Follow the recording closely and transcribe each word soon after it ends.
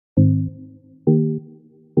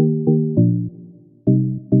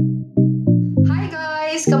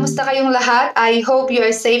Kamusta kayong lahat? I hope you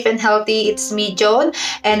are safe and healthy. It's me, Joan,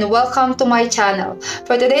 and welcome to my channel.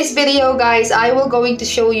 For today's video, guys, I will going to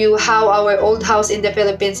show you how our old house in the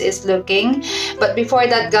Philippines is looking. But before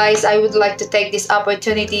that, guys, I would like to take this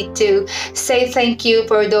opportunity to say thank you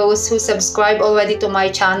for those who subscribe already to my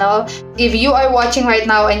channel. If you are watching right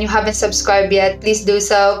now and you haven't subscribed yet, please do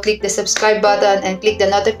so. Click the subscribe button and click the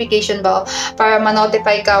notification bell para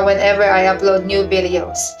ma-notify ka whenever I upload new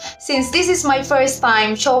videos. Since this is my first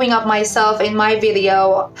time showing up myself in my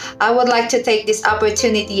video, I would like to take this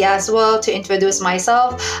opportunity as well to introduce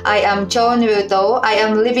myself. I am Joan Ruto. I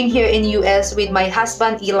am living here in US with my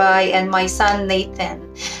husband Eli and my son Nathan.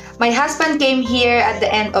 My husband came here at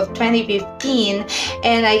the end of 2015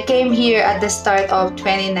 and I came here at the start of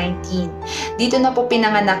 2019. Dito na po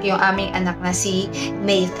pinanganak yung aming anak na si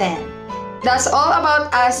Nathan. That's all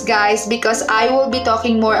about us, guys, because I will be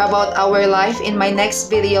talking more about our life in my next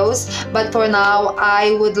videos. But for now,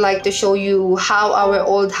 I would like to show you how our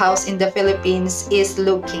old house in the Philippines is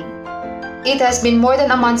looking. It has been more than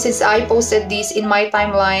a month since I posted this in my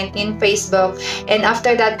timeline in Facebook, and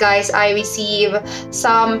after that, guys, I received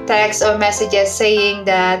some texts or messages saying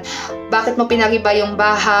that bakit mo pinagiba yung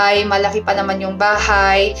bahay, malaki pa naman yung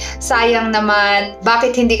bahay, sayang naman,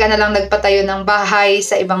 bakit hindi ka na lang nagpatayo ng bahay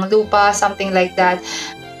sa ibang lupa, something like that.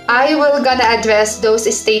 I will gonna address those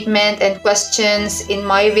statements and questions in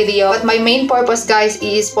my video. But my main purpose, guys,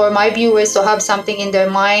 is for my viewers to have something in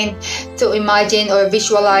their mind to imagine or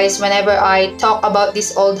visualize whenever I talk about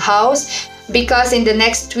this old house. Because in the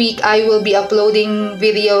next week, I will be uploading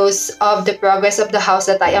videos of the progress of the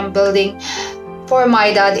house that I am building for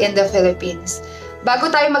my dad in the Philippines.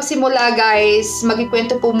 Bago tayo magsimula, guys,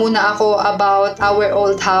 magkikwento po muna ako about our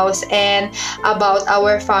old house and about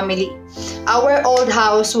our family. Our old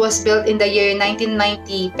house was built in the year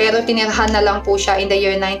 1990, pero tinirhan na lang po siya in the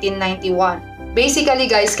year 1991. Basically,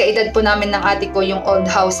 guys, kaedad po namin ng ate ko yung old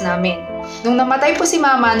house namin. Nung namatay po si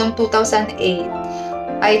mama nung 2008,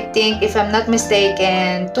 I think, if I'm not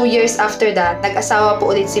mistaken, 2 years after that, nag-asawa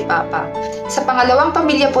po ulit si Papa. Sa pangalawang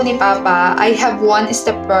pamilya po ni Papa, I have one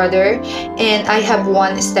stepbrother and I have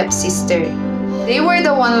one stepsister. They were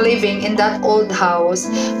the one living in that old house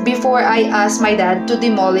before I asked my dad to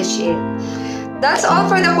demolish it. That's all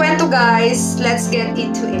for the kwento, guys. Let's get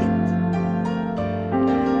into it.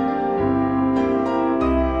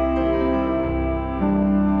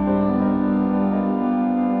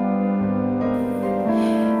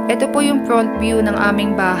 Ito po yung front view ng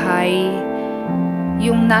aming bahay.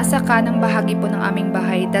 Yung nasa kanang bahagi po ng aming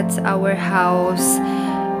bahay, that's our house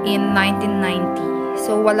in 1990.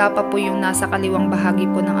 So wala pa po yung nasa kaliwang bahagi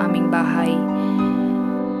po ng aming bahay.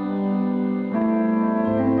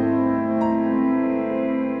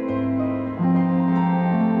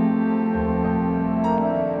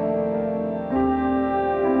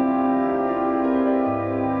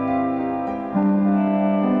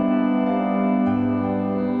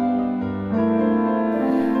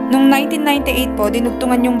 Noong 1998 po,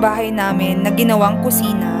 dinugtungan yung bahay namin na ginawang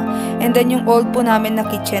kusina. And then yung old po namin na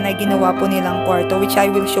kitchen ay ginawa po nilang kwarto, which I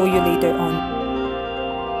will show you later on.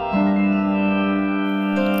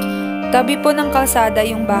 Tabi po ng kalsada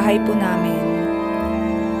yung bahay po namin.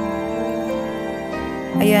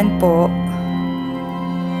 Ayan po.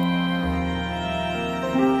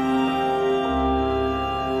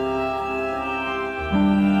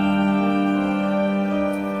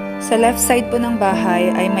 Sa left side po ng bahay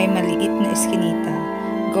ay may maliit na eskinita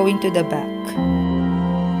going to the back.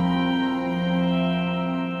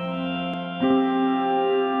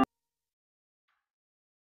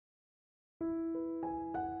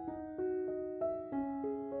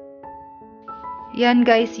 Yan,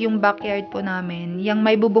 guys, yung backyard po namin. Yang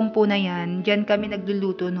may bubong po na yan, dyan kami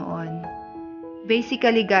nagluluto noon.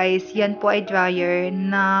 Basically, guys, yan po ay dryer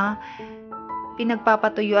na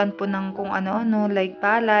pinagpapatuyuan po ng kung ano-ano, like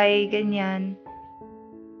palay, ganyan.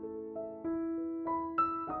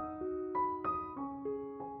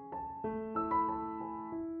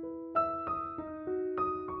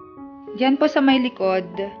 Diyan po sa may likod,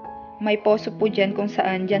 may poso po dyan kung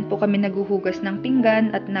saan dyan po kami naguhugas ng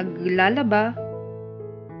pinggan at naglalaba.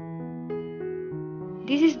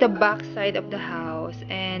 This is the back side of the house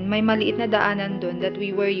and may maliit na daanan dun that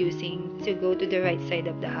we were using to go to the right side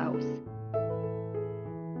of the house.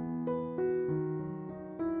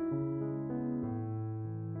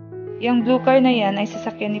 Yung blue car na yan ay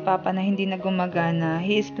sasakyan ni Papa na hindi na gumagana.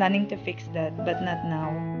 He is planning to fix that, but not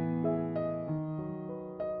now.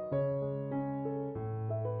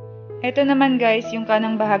 Ito naman guys, yung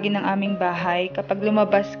kanang bahagi ng aming bahay. Kapag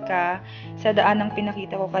lumabas ka sa daan ng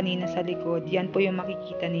pinakita ko kanina sa likod, yan po yung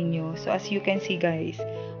makikita ninyo. So as you can see guys,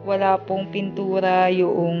 wala pong pintura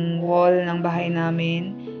yung wall ng bahay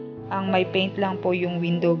namin. Ang may paint lang po yung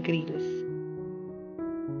window grills.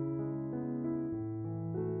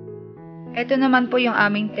 Ito naman po yung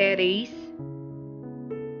aming terrace.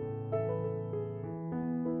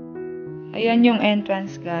 Ayan yung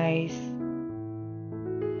entrance guys.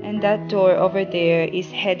 And that door over there is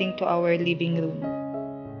heading to our living room.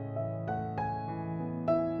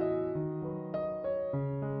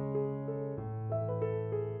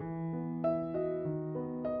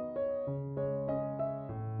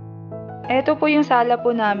 Ito po yung sala po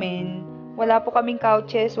namin. Wala po kaming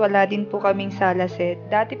couches, wala din po kaming sala set.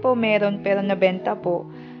 Dati po meron pero nabenta po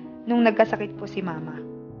nung nagkasakit po si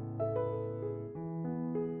mama.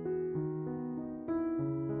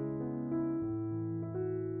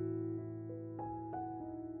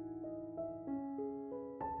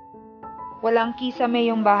 Walang kisame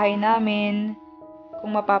yung bahay namin,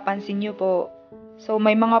 kung mapapansin nyo po. So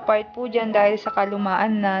may mga part po dyan dahil sa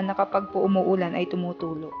kalumaan na kapag po umuulan ay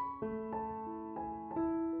tumutulo.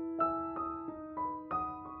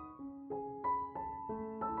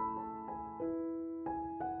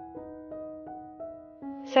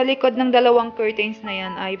 Sa likod ng dalawang curtains na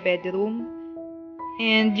yan ay bedroom.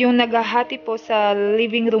 And yung naghahati po sa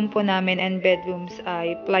living room po namin and bedrooms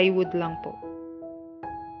ay plywood lang po.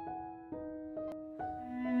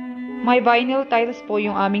 May vinyl tiles po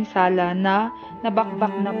yung aming sala na nabakbak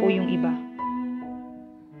na po yung iba.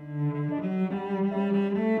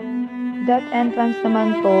 That entrance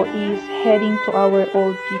naman po is heading to our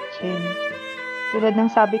old kitchen. Tulad ng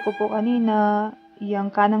sabi ko po kanina, yung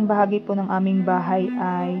kanang bahagi po ng aming bahay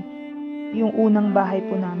ay yung unang bahay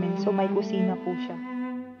po namin. So may kusina po siya.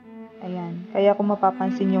 Ayan. Kaya kung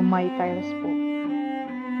mapapansin yung may tiles po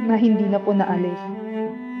na hindi na po naalis.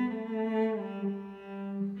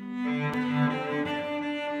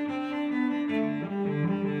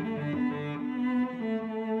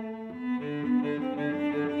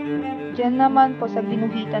 Diyan naman po sa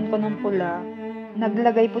ginuhitan ko ng pula,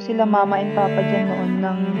 naglagay po sila mama and papa dyan noon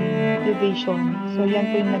ng division. So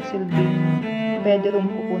yan po yung nagsilbing bedroom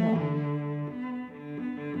po noon.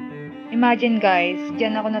 Imagine guys,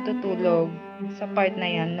 dyan ako natutulog sa part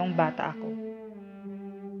na yan nung bata ako.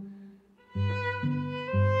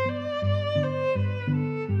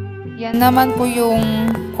 Yan naman po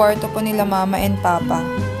yung kwarto po nila mama and papa.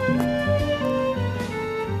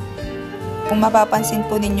 Kung mapapansin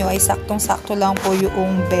po ninyo ay saktong-sakto lang po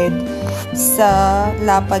yung bed sa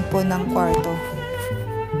lapad po ng kwarto.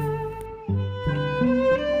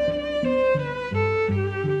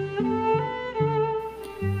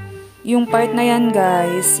 Yung part na yan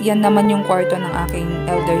guys, yan naman yung kwarto ng aking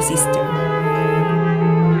elder sister.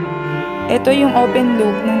 Ito yung open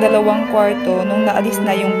look ng dalawang kwarto nung naalis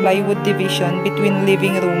na yung plywood division between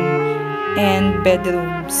living room and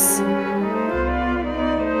bedrooms.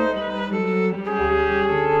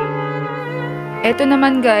 Ito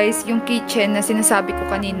naman guys, yung kitchen na sinasabi ko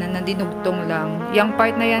kanina na dinugtong lang. Yung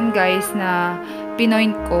part na yan guys na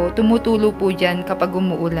pinoint ko, tumutulo po dyan kapag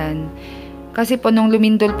umuulan. Kasi po nung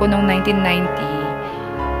lumindol po nung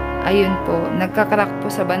 1990, ayun po, nagkakrak po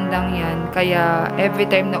sa bandang yan. Kaya every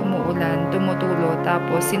time na umuulan, tumutulo.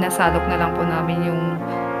 Tapos sinasalok na lang po namin yung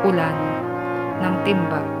ulan ng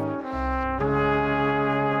timba.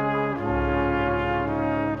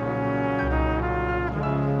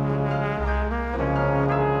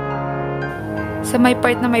 Sa may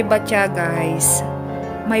part na may batya guys,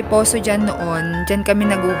 may poso dyan noon, dyan kami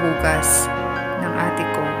naguhugas ng ate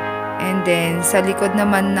ko. And then, sa likod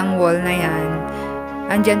naman ng wall na yan,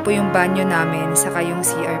 andyan po yung banyo namin, saka yung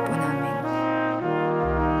CR po namin.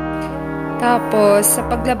 Tapos, sa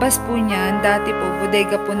paglabas po niyan, dati po,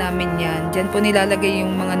 bodega po namin yan. Dyan po nilalagay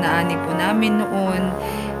yung mga naani po namin noon.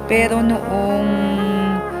 Pero noong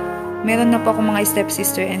meron na po ako mga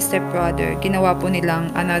stepsister and stepbrother, ginawa po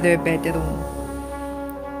nilang another bedroom.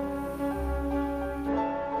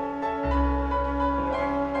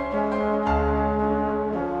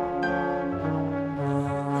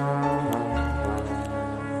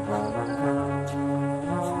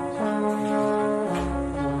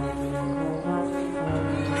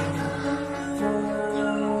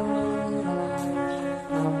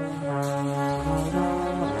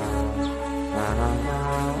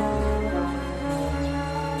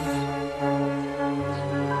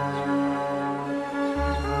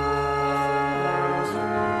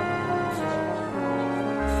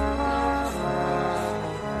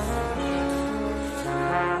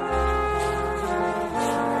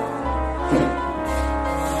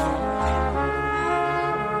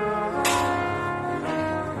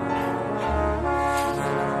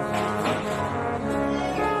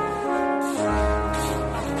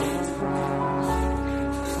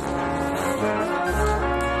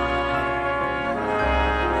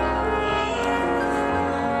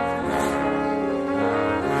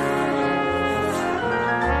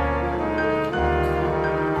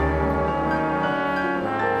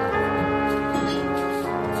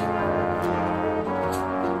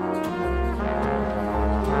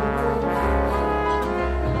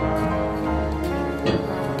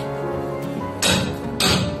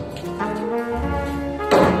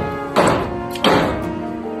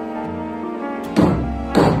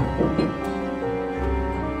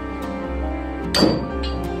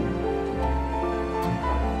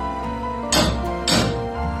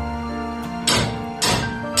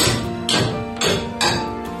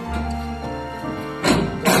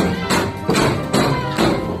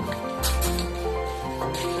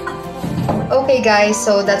 Okay guys,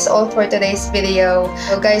 so that's all for today's video.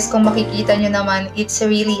 So guys, kung makikita nyo naman, it's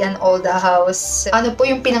really an old house. Ano po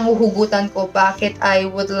yung pinanguhugutan ko bakit I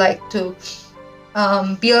would like to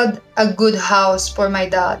build a good house for my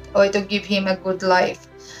dad or to give him a good life.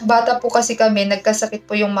 Bata po kasi kami, nagkasakit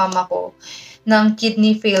po yung mama ko ng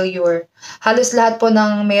kidney failure. Halos lahat po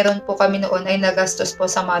ng meron po kami noon ay nagastos po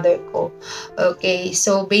sa mother ko. Okay,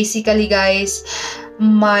 so basically guys,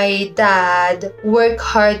 my dad worked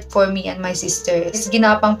hard for me and my sisters.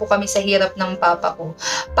 Ginapang po kami sa hirap ng papa ko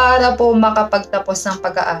para po makapagtapos ng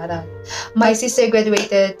pag-aaral. My sister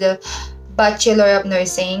graduated Bachelor of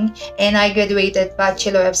Nursing and I graduated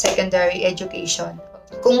Bachelor of Secondary Education.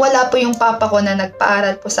 Kung wala po yung papa ko na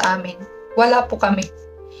nagpaaral po sa amin, wala po kami.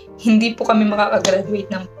 Hindi po kami makakagraduate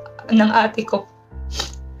ng ate ko.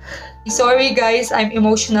 Sorry guys, I'm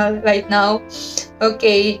emotional right now.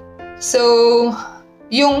 Okay, so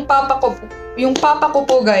yung papa ko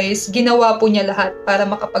po guys, ginawa po niya lahat para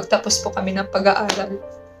makapagtapos po kami ng pag-aaral.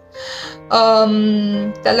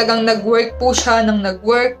 Talagang nag-work po siya ng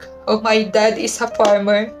nag-work. Oh, my dad is a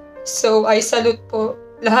farmer. So I salute po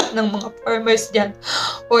lahat ng mga farmers dyan.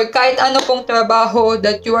 Or kahit ano pong trabaho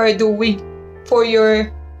that you are doing for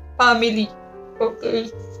your family. Okay.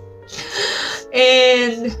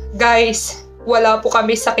 And guys, wala po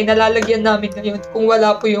kami sa kinalalagyan namin ngayon kung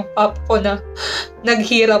wala po yung papa ko na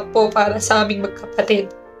naghirap po para sa aming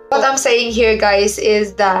magkapatid. What I'm saying here guys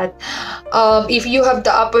is that if you have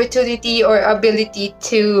the opportunity or ability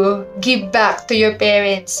to give back to your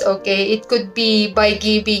parents, okay, it could be by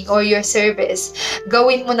giving or your service,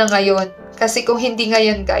 gawin mo na ngayon. Kasi kung hindi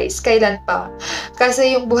ngayon guys, kailan pa?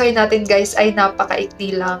 Kasi yung buhay natin guys ay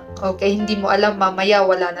napakaikli lang. Okay, hindi mo alam mamaya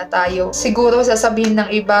wala na tayo. Siguro sasabihin ng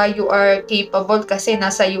iba, you are capable kasi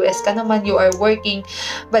nasa US ka naman, you are working.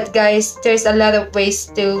 But guys, there's a lot of ways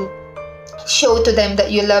to show to them that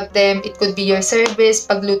you love them. It could be your service,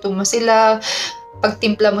 pagluto mo sila,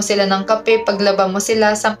 pagtimpla mo sila ng kape, paglaba mo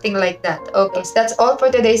sila, something like that. Okay, so that's all for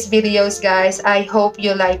today's videos guys. I hope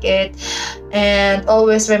you like it. And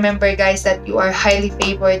always remember guys that you are highly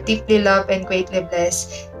favored, deeply loved, and greatly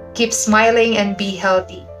blessed. Keep smiling and be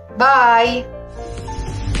healthy. Bye!